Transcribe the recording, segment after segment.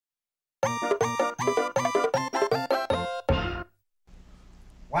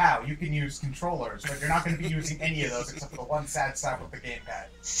can use controllers, but you're not going to be using any of those except for the one sad side with the gamepad.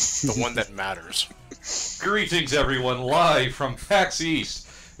 The one that matters. Greetings, everyone, live from PAX East.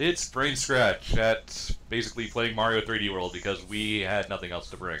 It's BrainScratch at basically playing Mario 3D World because we had nothing else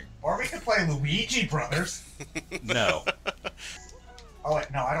to bring. Or we could play Luigi Brothers. No. Oh wait,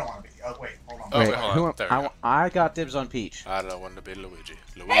 no, I don't want to be. Oh wait, hold on. Oh, wait, hold on. There we go. I got dibs on Peach. I don't want to be Luigi.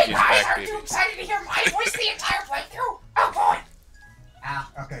 Hey Luigi's guys, back, aren't baby. you excited to hear my voice the entire playthrough? Oh boy!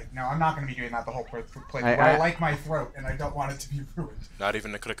 Okay, no, I'm not going to be doing that the whole playthrough. I like my throat, and I don't want it to be ruined. Not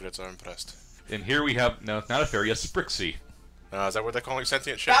even the crickets are impressed. And here we have, no, not a fairy, a Sprixie. Is that what they're calling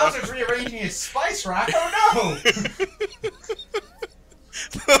sentient shit? Bowser's rearranging his spice rack. Oh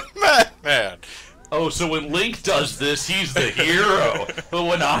no! Man. Oh, so when Link does this, he's the hero. But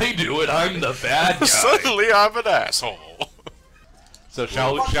when I do it, I'm the bad guy. Suddenly I'm an asshole. So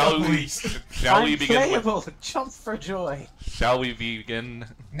shall we begin? Playable. Jump for joy. Shall we begin?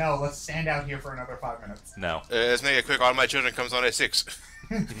 No, let's stand out here for another 5 minutes. No. Let's make it quick. All my children comes on at 6.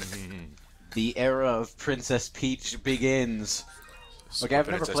 The era of Princess Peach begins. Okay, I've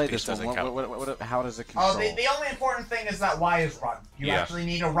never played this one. How does it control? Oh, the only important thing is that Y is run. You actually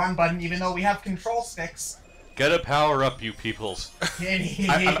need a run button, even though we have control sticks. Get a power up, you peoples.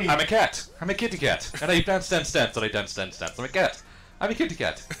 I'm a cat. I'm a kitty cat. And I dance, and I dance, I'm a cat. I'm a kitty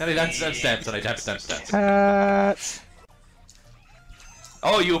cat. And I dance, and I dance, Cat.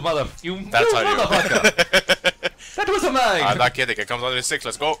 Oh, you motherfucker. That was a mine. I'm not kidding. It comes on at 6.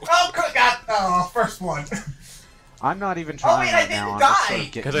 Let's go. Oh, God. Oh, first one. I'm not even trying right now.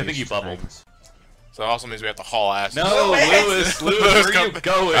 Because I think you bubbled. So that also means we have to haul ass. No, Lewis, where are you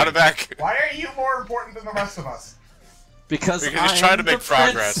going? Out of back. Why are you more important than the rest of us? Because we're just trying to make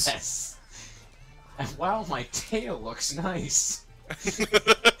progress. Princess. And wow, my tail looks nice.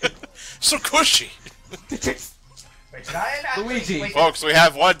 So cushy. Wait, did I Luigi. Folks, we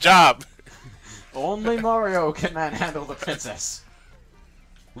have one job. Only Mario can handle the princess.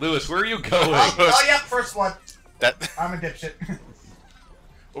 Lewis, where are you going? Oh, yep, first one. I'm a dipshit.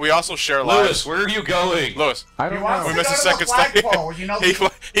 We also share lives. Lewis, where are you going? Lewis, I don't know. we missed a second step.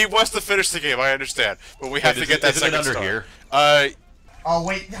 He wants to finish the game, I understand. But we have to get that second star. Here? Oh,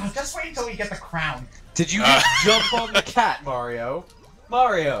 wait. No, just wait until we get the crown. Did you just jump on the cat, Mario?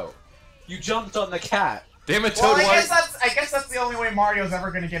 Mario, you jumped on the cat. Damn it, Well, Toad, I guess that's the only way Mario's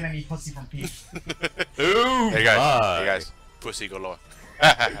ever gonna get any pussy from Peach. Ooh, hey guys, pussy galore.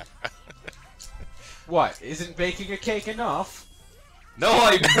 What? Isn't baking a cake enough? No,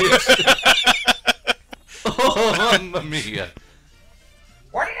 I missed. Oh, mamma mia.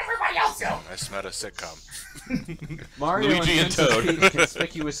 Where did everybody else go? I smelled a sitcom. Mario Luigi and Toad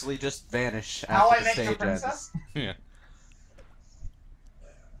conspicuously just vanish How after I the make the stage princess? ends. Yeah.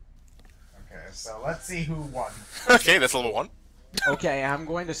 Okay, so let's see who won. Okay, that's level 1. Okay, I'm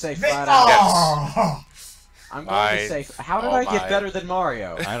going to say flat out. Yes. I'm going to say, how did I get better than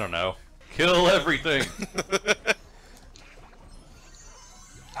Mario? I don't know. Kill everything.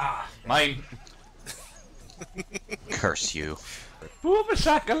 Mine. Curse you. Booba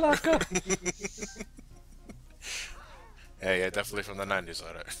shakalaka. Yeah, definitely from the 90s,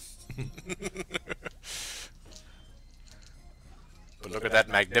 alright. But look at that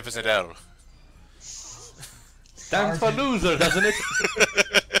magnificent L. Stands for loser, doesn't it?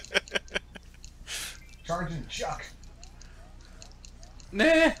 Sergeant Chuck.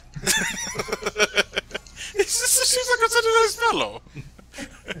 Nah. She's like such a nice fellow.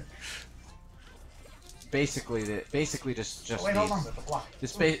 Basically just Wait, hold on, the block.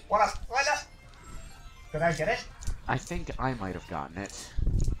 What up? What up? Did I get it? I think I might have gotten it.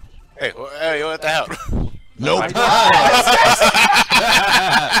 Hey, what the hell? Nope.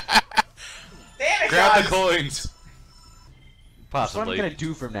 Damn it, Grab guys. the coins. That's Possibly. what I'm gonna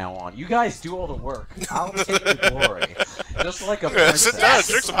do from now on. You guys do all the work. I'll take the glory. Just like a princess. Sit down,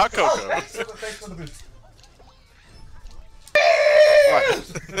 drink some hot cocoa. Oh, thanks for the boost.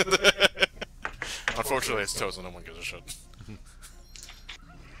 Unfortunately, it's Toad, so no one gives a shit.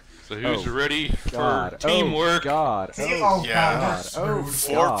 So who's ready for God. teamwork? Oh, God. Oh, Yeah. God. Oh, Oh,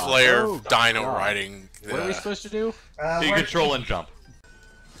 4-player Oh, dino God. riding. What are we supposed to do? You control and jump.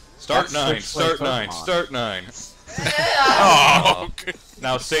 Start That's 9, switch play start 9, Pokemon. start 9. Oh, okay.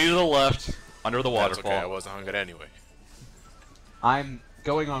 Now stay to the left, under the That's okay, I waterfall. wasn't hungry anyway. I'm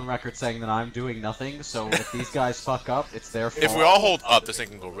going on record saying that I'm doing nothing, so if these guys fuck up, it's their fault. If we all hold up, this thing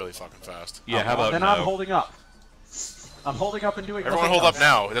can go really fucking fast. Yeah, how about Then no? I'm holding up. I'm holding up and doing Everyone nothing hold else. up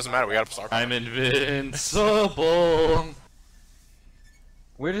now. It doesn't matter. We gotta start. I'm invincible.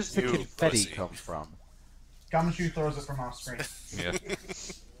 Where does the You confetti pussy. come from? Gumshoe throws it from off screen. Yeah.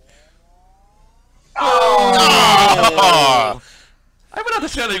 Oh! I'm gonna not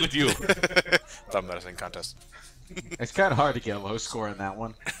chatting with you. Thumb medicine contest. It's kind of hard to get a low score in that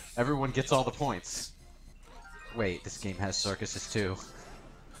one. Everyone gets all the points. Wait, this game has circuses too.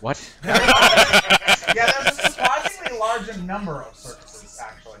 What? Yeah, there's a surprisingly large number of circuses,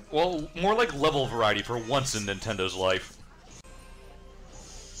 actually. Well, more like level variety for once in Nintendo's life.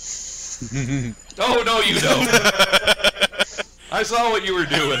 Oh, no, you don't. I saw what you were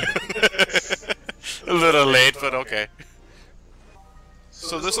doing. A little late, but okay.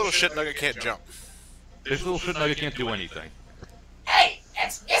 So this little shit nugget can't jump. This little shit nugget can't do anything. Hey,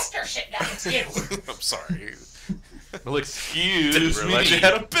 it's Mr. Shit Nuggets you. I'm sorry. Well, excuse Didn't me. realize you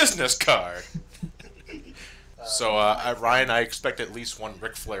had a business card. So, Ryan, I expect at least one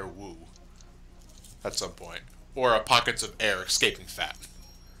Ric Flair woo. At some point. Or a pockets of air escaping fat.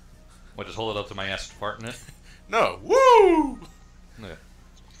 What, just hold it up to my ass to fart in it? No, woo! Yeah.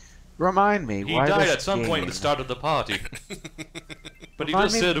 Remind me, He why died this at some point at game- the start of the party. But he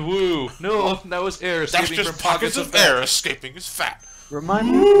Remind just me- said woo. No, that was air That's escaping just from pockets of air escaping his fat. Remind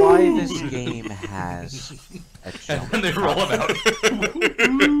me why this game has a jump. And they roll him out.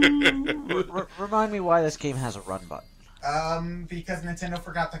 Remind me why this game has a run button. Because Nintendo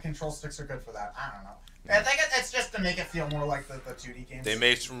forgot the control sticks are good for that. I don't know. I think it's just to make it feel more like the 2D games. They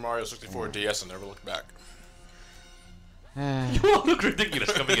made Super Mario 64 DS and never looked back. You all look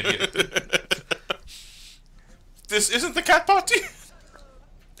ridiculous coming in here. This isn't the cat party?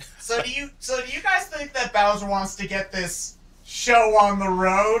 So do you guys think that Bowser wants to get this show on the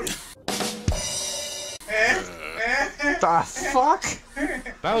road? The fuck?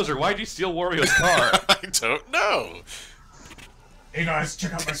 Bowser, why'd you steal Wario's car? I don't know. Hey guys,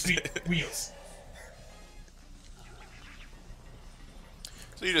 check out my sweet wheels.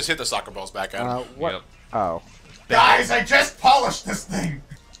 So you just hit the soccer balls back at him. What? Yep. Oh. Guys, I just polished this thing!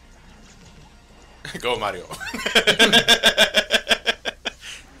 Go, Mario.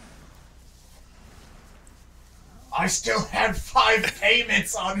 I still had 5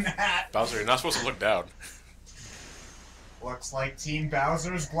 payments on that! Bowser, you're not supposed to look down. Looks like Team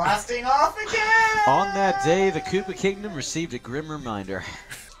Bowser's blasting off again! On that day, the Koopa Kingdom received a grim reminder.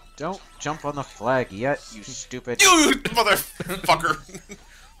 Don't jump on the flag yet, you stupid... You motherfucker!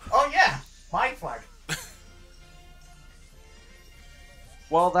 Oh yeah, my flag.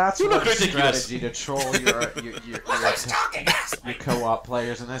 Well, that's You one look ridiculous. strategy to troll your co-op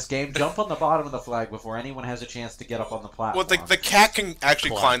players in this game. Jump on the bottom of the flag before anyone has a chance to get up on the platform. Well, the cat can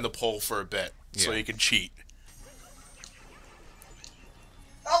actually climb the pole for a bit, so Yeah. he can cheat.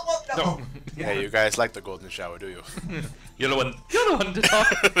 Oh, well, no. No. Hey, you guys like the golden shower, do you? You're the one to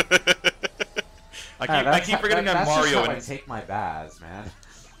talk. I keep forgetting I'm that's Mario just how I and take my baths, man.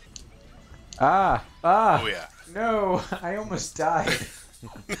 Oh yeah. No, I almost died.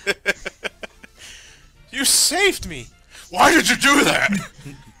 You saved me! Why did you do that?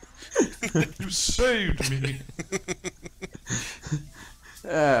 you saved me.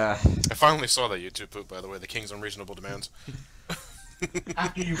 I finally saw that YouTube poop, by the way, the King's Unreasonable Demands.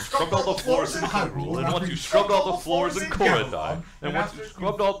 After you Scrubbed all the floors in Hyrule, and once you scrubbed all the floors in Korodai, and once you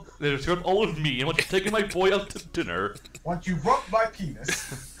scrubbed all of me, and once you've taken my boy out to dinner. Once you rubbed my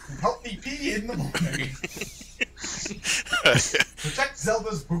penis, and helped me pee in the morning. Protect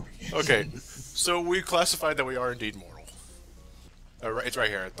Zelda's booby. Okay, so we classified that we are indeed mortal. It's right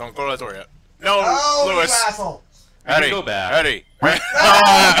here. Don't go to the door yet. No, Oh, Lewis. you asshole! You Eddie, can go back. Eddie.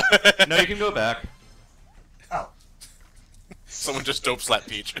 No, you can go back. Oh. Someone just dope slap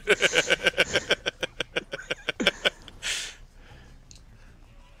Peach.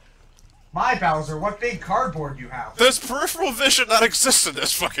 My Bowser, what big cardboard you have. Does peripheral vision not exist in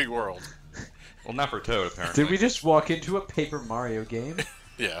this fucking world? Well, not for Toad, apparently. Did we just walk into a Paper Mario game?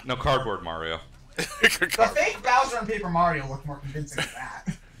 Yeah. No, Cardboard Mario. The fake Bowser and Paper Mario look more convincing than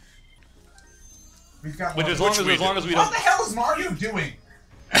that. We've got Which, more- as long as we What don't... the hell is Mario doing?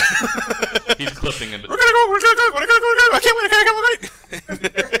 He's clipping into... We're gonna go, I can't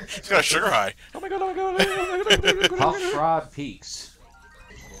wait. He's got a sugar high. Oh my god, oh my god, oh my god. Puff Rod Peaks.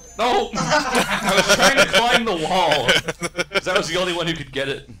 No! I was trying to climb the wall. 'Cause I was the only one who could get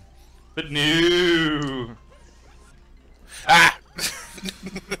it. But no! Ah!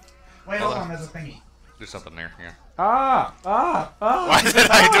 Wait, hold on, there's a thingy. There's something there, yeah. Why did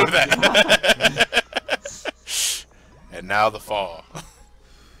I do that? And now the fall.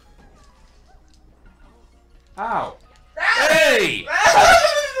 Ow. Hey!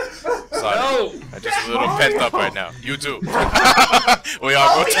 Sorry. No! I'm just a little pent up right now. You too. we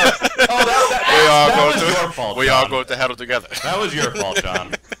all go to. Oh, that was your fault, We all John. go to hell together. That was your fault,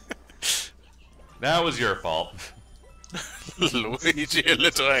 John. That was your fault. Luigi a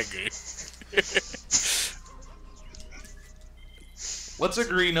little angry. Let's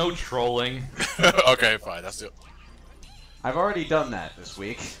agree, no trolling. Okay, fine. That's it. I've already done that this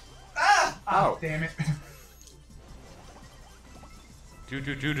week. Ah! Oh. Damn it. Do,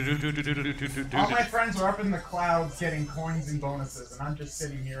 do, do, do, do, do, do, do, do, do, do, All do. my friends are up in the clouds getting coins and bonuses, and I'm just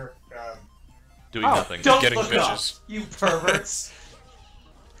sitting here. Doing Oh, nothing. don't Getting look up, bitches. you perverts.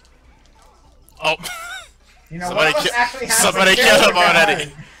 Oh. You know, Somebody one of us actually has somebody a kill killer him already.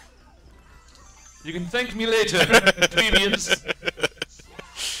 guy. You can thank me later, plebeians.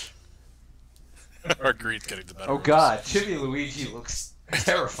 Our greed's getting the better. Oh of us. god, Chibi Luigi looks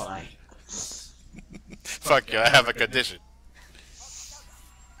terrifying. Fuck you, I have a condition.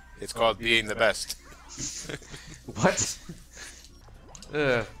 It's called being the best. What?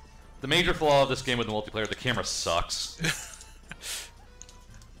 The major flaw of this game with the multiplayer, the camera sucks.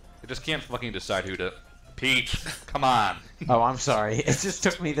 I just can't fucking decide who to... Peach, come on. Oh, I'm sorry. It just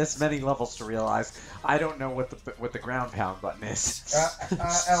took me this many levels to realize I don't know what the ground pound button is.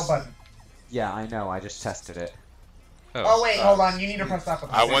 L button. Yeah, I know. I just tested it. Oh wait, hold on. You need to press that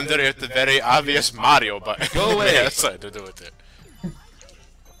button. I wonder if the very obvious Mario button. Go away. Yeah, that's something to do with it.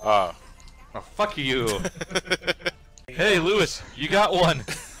 Oh, fuck you. Hey, Lewis, you got one.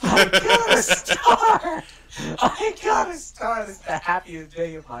 I got a star! I got a star! This is the happiest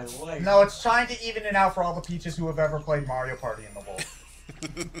day of my life. No, it's trying to even it out for all the Peaches who have ever played Mario Party in the world.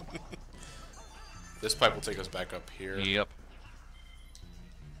 This pipe will take us back up here. Yep.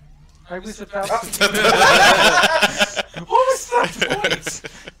 I was about to... What was that point?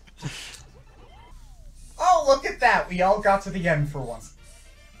 Oh, look at that! We all got to the end for once.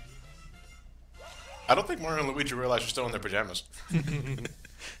 I don't think Mario and Luigi realize you're still in their pajamas.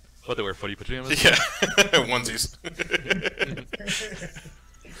 What, they wear footy pajamas? Yeah, onesies.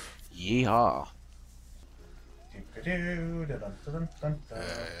 Yeehaw.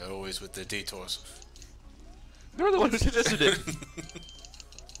 Always with the detours. You're the one who suggested it.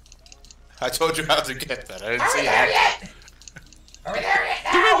 I told you how to get that. I didn't Are we see there it. yet? Are we there yet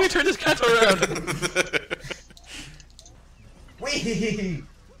Do now? we turn this cat around? Wee!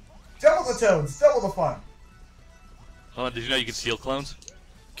 Double the toads, double the fun. Oh, did you know you can steal clones?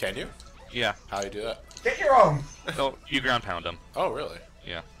 Can you? Yeah. How do you do that? Get your own. Oh, you ground pound them. Oh, really?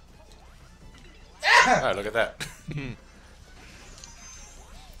 Yeah. Alright, look at that.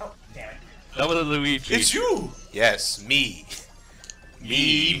 Oh, damn it. That was a Luigi. It's you! Yes, me.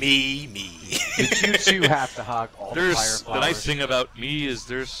 Me. Did you two have to hog all the fire There's the flowers? nice thing about me is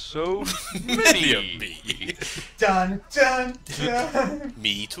there's so many of me. me. Dun, dun, dun.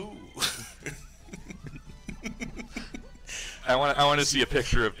 Me too. I want to see a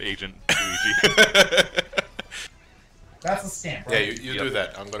picture of Agent Luigi. That's a stamp, Yeah, right? you Yep. do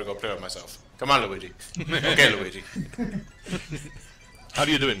that. I'm gonna go play with myself. Come on, Luigi. Okay, Luigi. How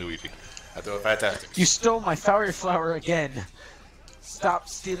do you do it, Luigi? I do it fantastic. You stole my fire flower again. Stop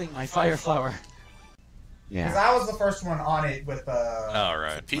stealing my fire flower. Because Yeah. I was the first one on it with, All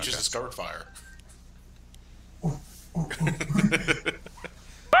right. Peaches okay. discovered fire.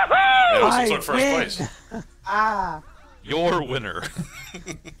 I took first win! place. Ah! Your winner.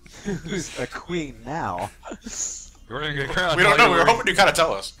 Who's the queen now? You're gonna get crowned. We don't know. We were You're hoping you kind of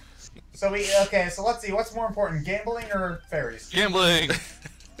tell us. So okay, so let's see, what's more important, gambling or fairies? Gambling.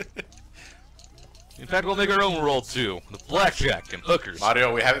 In fact, we'll make our own world too. With blackjack and hookers.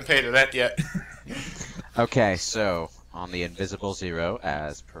 Mario, we haven't paid rent yet. Okay, so on the invisible zero,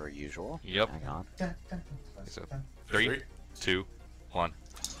 as per usual. Yep. Hang on. Dun, dun, dun, So, dun. 3, 2, 1.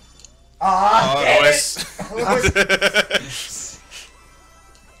 Ah, Oh, damn Lewis. it!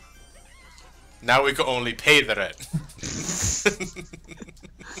 Now we can only pay the rent.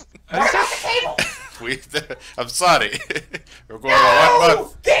 What about the table? I'm sorry. We're going No! on 1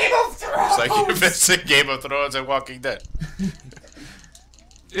 month. Game of Thrones! It's like you're missing Game of Thrones and Walking Dead.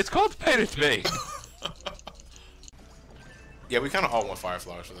 It's called Pirate Bay. Yeah, we kind of all want fire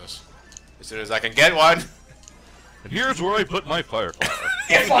flowers for this. As soon as I can get one. And here's where I put my fire flower.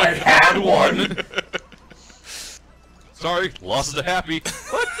 If I had one! Sorry, lost the happy.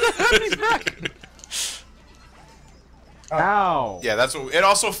 What the happy's back? Ow! Yeah, that's what. It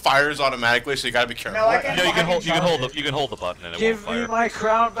also fires automatically, so you gotta be careful. No, I can- No, you can hold. You can charge hold it. the. You can hold the button and it Give won't me fire. my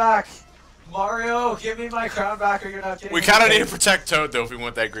crown back! Mario, give me my crown back or you're not getting We kind of need anything. to protect Toad though if we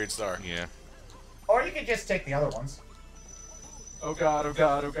want that green star. Yeah. Or you could just take the other ones. Oh god, oh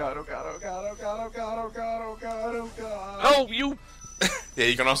god, oh god, oh god, oh god, oh god, oh god, oh god, oh god, oh god. Oh, you. Yeah,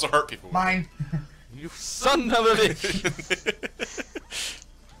 you can also hurt people. with Mine. You son of a bitch.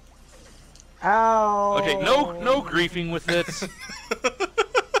 Ow! Okay, no griefing with it.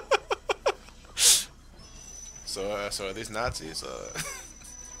 it. So are these Nazis?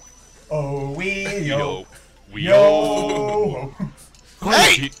 Oh, we yo. Yo. We Yo.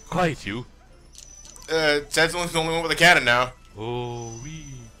 Hey! Quiet, you. Ted's the only one with a cannon now. Oh, wee.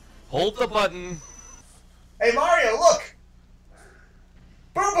 Hold the button. Hey Mario, look!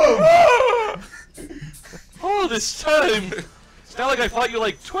 Boom boom! All this time! It's not like I fought you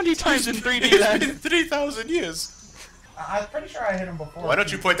like 20 times in 3D It's then. been 3,000 years. I'm pretty sure I hit him before. Why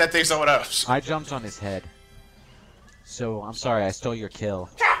don't you point that thing somewhere else? I jumped on his head. So, I'm sorry, I stole your kill.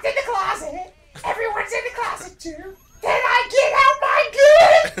 Trapped in the closet. Everyone's in the closet too. Then I get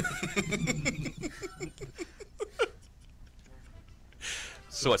out my gun.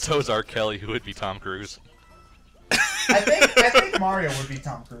 So it's Ozark Kelly who would be Tom Cruise. I think Mario would be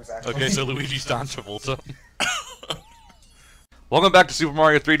Tom Cruise, actually. Okay, so Luigi's Don Travolta. Welcome back to Super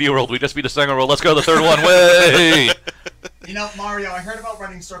Mario 3D World. We just beat the second world. Let's go to the third one. Way! You know, Mario, I heard about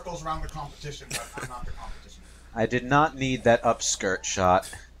running circles around the competition, but I'm not the competition. I did not need that upskirt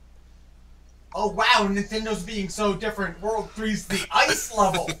shot. Oh wow, Nintendo's being so different. World 3's the ice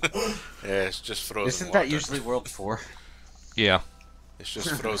level. Yeah, it's just frozen Isn't water. that usually World 4? Yeah. It's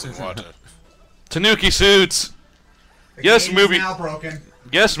just frozen water. Tanuki suits! The Yes, game movie- is now broken.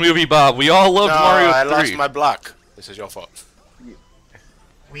 Yes, Movie Bob. We all loved No, Mario 3. I lost my block. This is your fault. You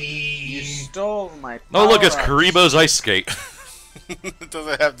We. stole my Oh, look, it's power-ups. Karibo's Ice Skate. It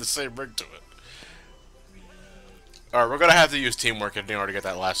doesn't have the same ring to it. Alright, we're gonna have to use teamwork in order to get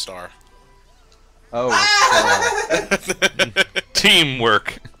that last star. Oh,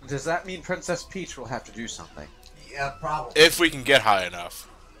 Teamwork. so does that mean Princess Peach will have to do something? Yeah, probably. If we can get high enough.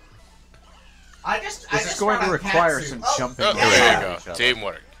 This is going to require some jumping. Oh, Yeah. there you around each go. other.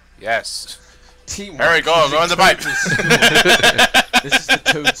 Teamwork. Yes. Teamwork. There we go, go on the pipe. This is the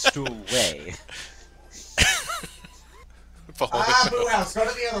toadstool way. Boo House, go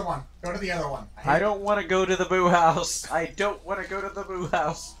to the other one. Go to the other one. I don't want to go to the boo house. I don't want to go to the boo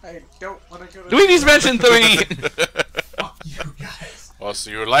house. I don't want to go to Luigi's Mansion 3! Fuck you guys. Well,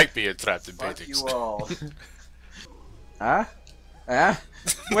 so you like being trapped in Fuck paintings. you all. Huh? Huh?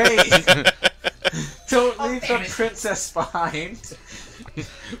 Wait! Don't leave the princess behind.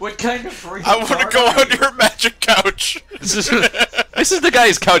 What kind of freak I want to go are on you? your magic couch. this is the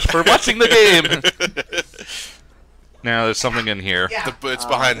guy's couch for watching the game! Now, there's something in here. Yeah. It's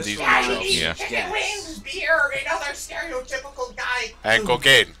behind this these one Yeah, you bookshelves. need Yeah. chicken Yes. wings, beer, and other stereotypical guy. And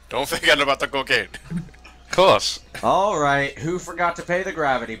cocaine. Don't forget about the cocaine. Of course. Alright, who forgot to pay the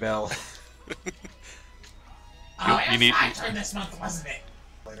gravity bill? Oh, it you was need- my turn this month, wasn't it?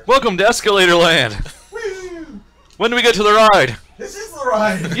 Welcome to Escalator Land. Woo! When do we get to the ride? This is the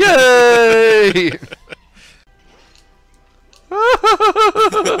ride. Yay!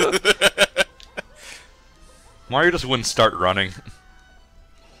 Mario just wouldn't start running.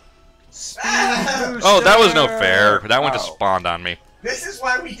 Oh, that was no fair. That one just Oh. spawned on me. This is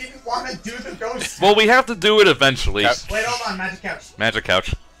why we didn't want to do the ghost. Well, we have to do it eventually. Yep. Wait, hold on, Magic Couch. Magic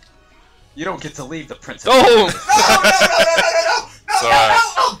couch. You don't get to leave the princess. Oh! No, no, no, no, no, no, no, So,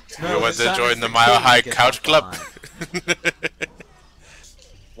 no, no, no. we went to the join the king Mile High gets Couch left Club. behind.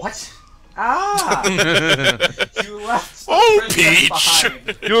 What? Ah! You left the Oh, princess Peach!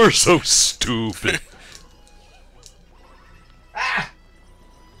 behind. You're so stupid. Ah!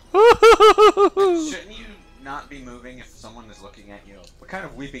 Shouldn't you not be moving if someone is looking at you? What kind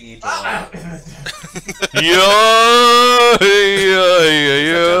of weeping angel are you? Yeah.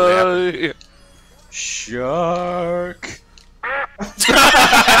 Shark!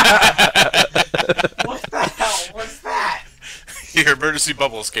 What the hell was that? Your emergency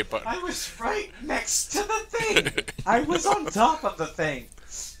bubble escape button. I was right next to the thing! I was on top of the thing!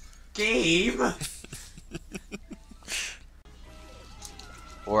 Game!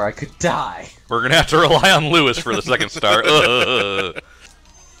 Or I could die. We're gonna have to rely on Lewis for the second star. Oh,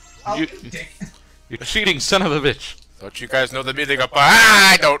 You- dick. You cheating son of a bitch. Don't you guys know the meaning of...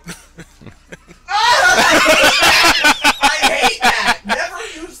 I don't. I hate that. Never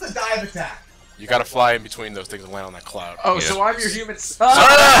use the dive attack. You gotta fly in between those things and land on that cloud. Oh, Yeah. so I'm your human. Go with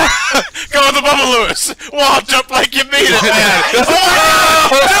the bubble, Lewis! Wall jump like you mean it, man!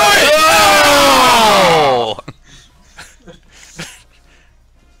 Oh!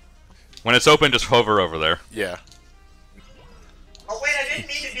 When it's open, just hover over there. Yeah. Oh wait, I didn't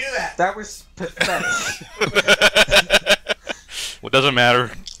mean to do that. That was pathetic. Well, it doesn't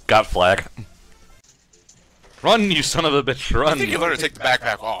matter. Got flag. Run, you son of a bitch, I run. think you learn to take the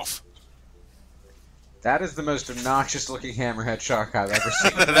backpack off. That is the most obnoxious looking hammerhead shark I've ever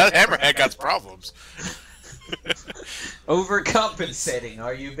seen. That hammerhead got problems. Overcompensating,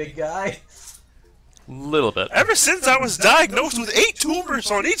 are you, big guy? Little bit. Ever since I was diagnosed with 8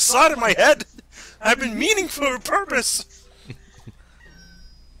 tumors on each side of my head, I've been meaning for a purpose.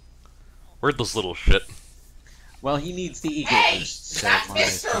 Where'd this little shit? Well, he needs the ego Hey! boost. So That's my-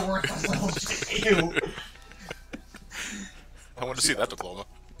 Mr. Worthless little shit to you! I want to see that diploma.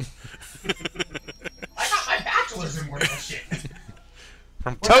 I got my bachelor's in worthless shit.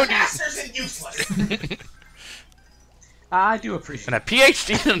 From With a Toad master's in useless. I do appreciate. and a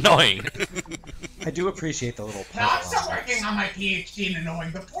PhD in annoying. I do appreciate the little. No, I'm pebble still on that. working on my PhD in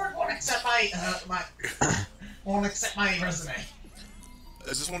annoying. The board won't accept my, won't accept my resume.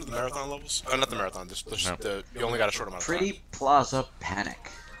 Is this one of the marathon levels? Not the marathon. Just No. you only got a short amount of time. Pretty Plaza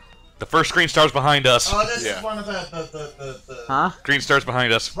Panic. The first green star's behind us. Oh, this Yeah. is one of the... Huh? Green star's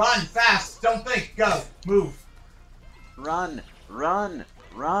behind us. Run, fast, don't think, go, move. Run! Run!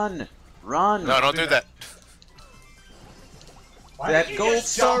 Run! Run! No, don't do that. Why That did you gold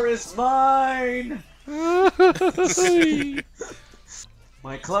just star jump? is mine!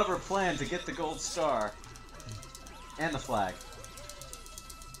 My clever plan to get the gold star. And the flag.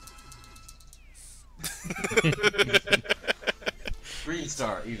 Green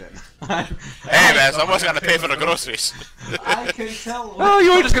star, even. Hey man, someone's gotta pay for the groceries. I can tell what Oh,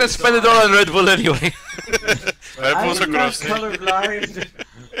 you were just gonna spend it all on Red Bull anyway. Red Bulls are I'm not gross. colorblind.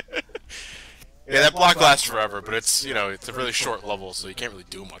 Yeah, that block lasts forever, but it's it's a really short level, so you can't really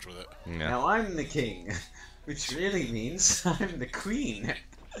do much with it. Yeah. Now I'm the king, which really means I'm the queen.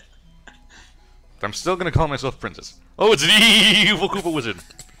 I'm still gonna call myself princess. Oh, it's the evil Koopa wizard.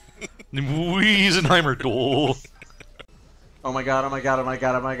 The Weisenheimer doll. Oh my god, oh my god, oh my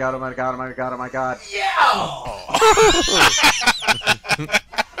god, oh my god, oh my god, oh my god, oh my god. Yeah!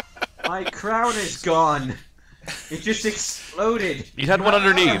 My crown is gone. It just exploded. You had one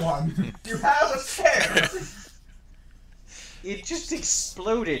underneath. One. You have a spare. It just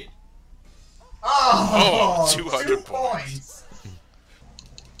exploded. Oh, 200 2 points.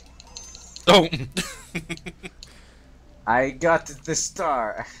 Oh. I got the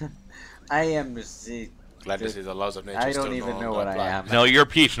star. I am the... Glad to see the laws of nature. I still don't even no know what I apply. am. No, you're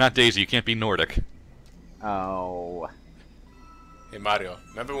Peach, not Daisy. You can't be Nordic. Oh. Hey Mario,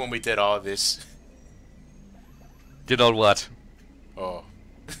 remember when we did all of this? Did all what? Oh,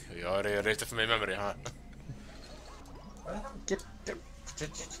 you already erased it from my memory, huh? Get the...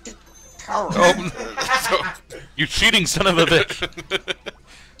 Oh. You cheating son of a bitch.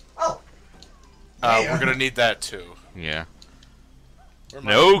 Oh, We're gonna need that too. Yeah. Where am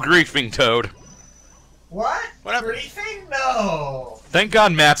I? No griefing, Toad. what? What happened? Briefing? No. Thank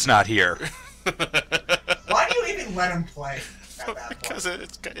God Matt's not here. Why do you even let him play at that Because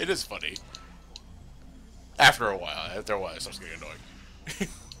point? it is funny. After a while, it starts getting annoying.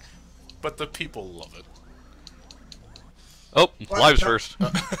 But the people love it. Oh, What lives the- first.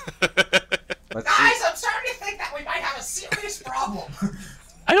 Let's see. Guys, I'm starting to think that we might have a serious problem.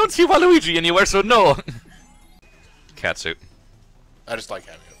 I don't see Waluigi anywhere, so no. Catsuit. I just like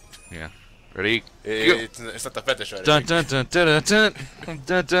having it. Yeah. Ready? It's not the fetish right? Dun dun dun dun dun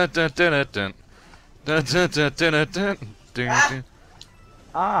dun dun dun dun dun dun dun dun dun dun dun dun.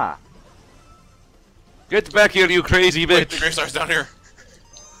 Ah. Get back here, you crazy Wait, the bitch! Grey Star's down here.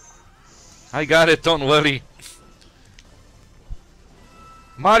 I got it, don't worry.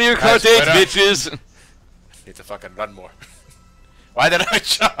 Mario Guys, Kart 8, wait up. bitches! Need to fucking run more. Why did I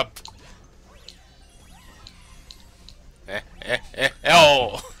jump?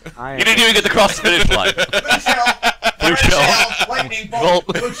 Oh! I You didn't even get to cross the finish line. Blue shell. Blue Red shell. Lightning Bolt.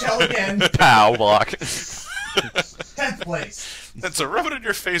 bolt. Blue shell again. Pow, block. 10th place. That's a rub it in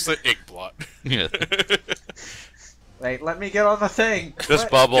your face like ink blot. Yeah. Wait, let me get on the thing. This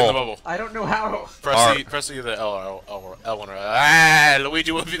What? bubble. Get in the bubble. I don't know how. Press the L1 Ah,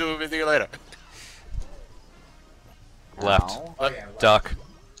 Luigi will be with you later. Left. Ow. Oh, yeah, Duck.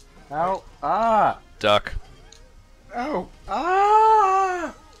 Ow. Ah. Duck. Oh.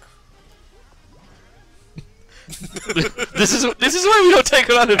 Ah. This is why we don't take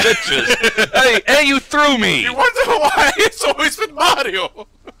her on adventures. hey, you threw me. You wonder why it's always been Mario.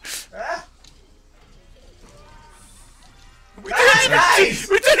 Ah, We nice!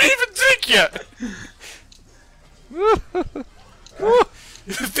 we didn't even think yet.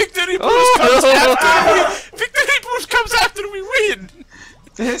 Victory boost comes after. Victory boost comes after we win.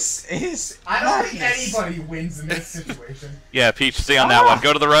 This is. I don't think madness. anybody wins in this situation. Yeah, Peach, stay on that one.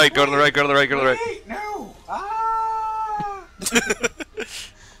 Go to the right. Go to the right. Go to the right. Go to the right. Wait, no. Ah.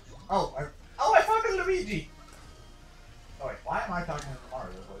 Oh, I fucking Luigi. Oh wait, why am I talking in the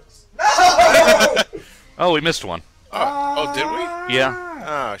Mario voice? No! Oh, we missed one. Oh, did we?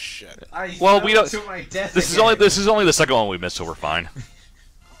 Yeah. Oh shit. I Well, fell we don't- to my death This is again. only the second one we missed, so we're fine.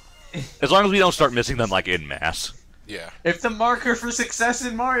 As long as we don't start missing them like in mass. Yeah. If the marker for success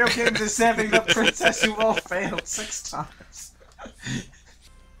in Mario games is having the princess who all failed 6 times.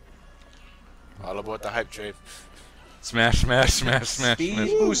 All about the hype train. Smash, smash, smash, smash, Speed smash.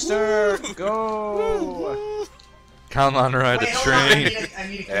 booster, go! Come on, ride the Wait, hold on, train. I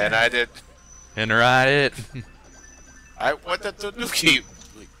need a And I did. And ride it. I wanted to keep.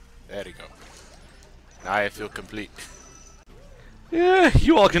 There you go. Now I feel complete. Yeah,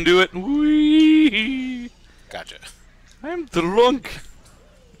 you all can do it. Whee! Gotcha. I'm drunk.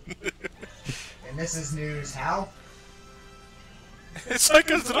 And this is news. How? It's like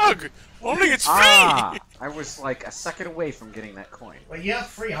a drug. Only it's free. Ah! I was like a second away from getting that coin. Wait, you have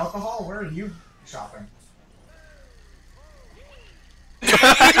free alcohol? Where are you shopping?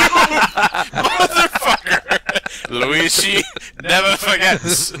 Motherfucker. Luigi never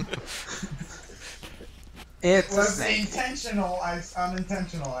forgets. It's It a was snake. intentional,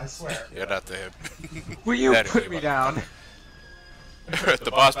 unintentional, I swear. You're not to him. Will you Anyway, put me down?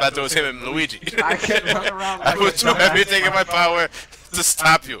 The boss battle was him and Luigi. I can run around I like will a do dumbass everything in my power to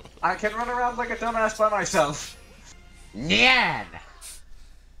stop you. I can run around like a dumbass by myself. Nyan!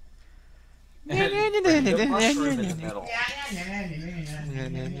 The mushroom in the middle.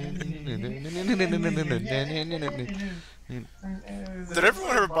 Did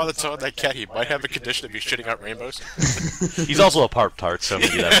everyone ever bother telling that cat he might have a condition to be shitting out rainbows? He's also a Pop-Tart, so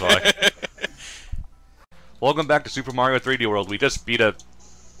maybe that's why. Welcome back to Super Mario 3D World. We just beat a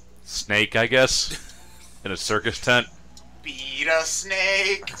snake, I guess, in a circus tent. Beat a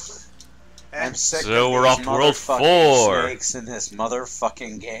snake! I'm sick So of we're these off to World motherfucking 4. snakes in this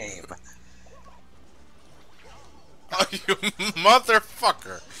motherfucking game. Oh, you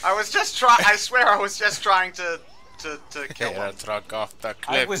motherfucker! I swear I was just trying to kill Yeah, him. truck off the I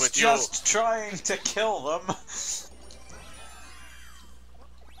cliff was with just trying to kill them.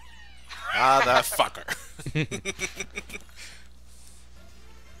 you. Motherfucker.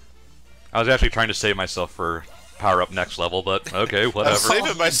 I was actually trying to save myself for power up next level, but okay, I'm whatever.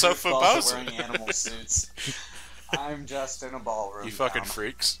 saving myself for Balls are Bowser. wearing animal suits. I'm just in a ballroom. You fucking town.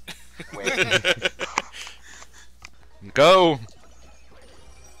 freaks. Wait. Go!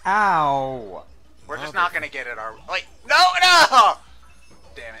 Ow! We're just not gonna get it, are we? Like, no!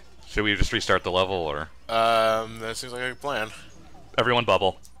 Damn it. Should we just restart the level, or That seems like a good plan. everyone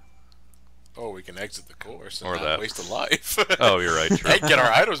bubble? Oh, we can exit the course and Or not that. waste a life. Oh, you're right. True. And get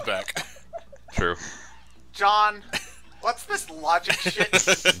our items back. True. John, what's this logic shit?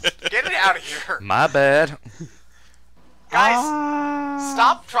 Get it out of here. My bad. Guys,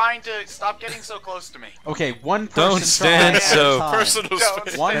 stop getting so close to me. Okay, one person Don't stand try so at a time. Personal Don't.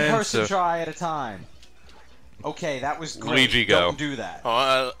 space. One stand person so- try at a time. Okay, that was great. Luigi, go. Don't do that.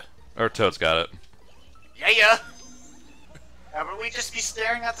 Or Toad's got it. Yeah. How about we just be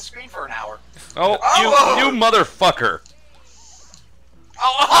staring at the screen for an hour? Oh, Oh! you motherfucker!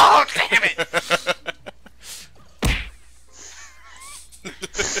 Oh, damn it!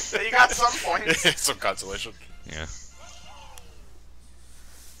 You got some points. Some consolation. Yeah.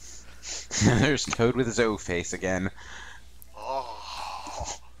 There's Toad with his O face again.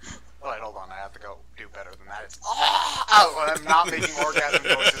 Oh. Wait, hold on. I have to go do better than that. It's oh, I'm not making orgasm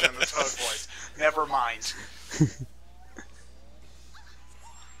noises in the Toad voice. Never mind.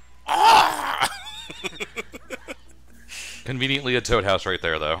 Ah! Conveniently a Toad house right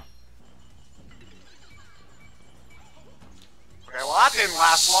there, though. Okay, well that didn't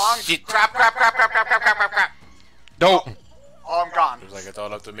last long. Crap. Don't! Oh, I'm gone. It was like it's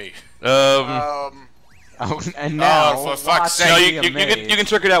all up to me. Oh, and now, for fuck's watch sake. No, me you can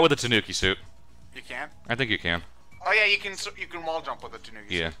trick it out with a Tanuki suit. You can? I think you can. Oh yeah, you can wall jump with a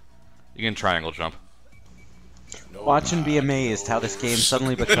Tanuki. Yeah. You can triangle jump. Watch and be amazed how this game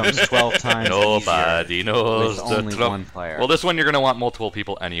suddenly becomes 12 times Nobody knows with the only drum. one player. Well, this one you're gonna want multiple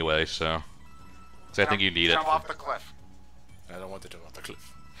people anyway, so. So I think you need it. Jump off the cliff. I don't want to jump off the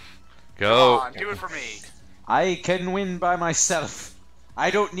cliff. Come Go. on, do it for me. I can win by myself. I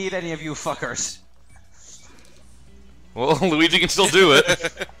don't need any of you fuckers. Well, Luigi can still do it.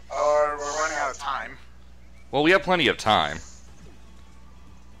 We're running out of time. Well, we have plenty of time.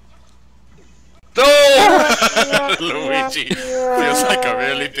 Oh! Luigi feels like a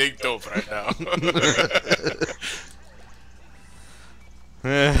really big dope right now.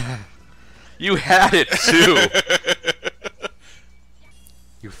 You had it too.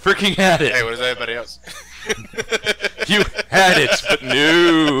 You freaking had it. Hey, what is everybody else? You had it, but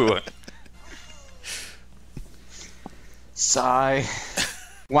no. Sigh.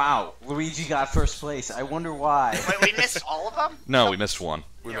 Wow, Luigi got first place. I wonder why. Wait, we missed all of them? No, we missed one.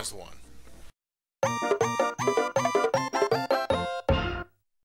 We missed one.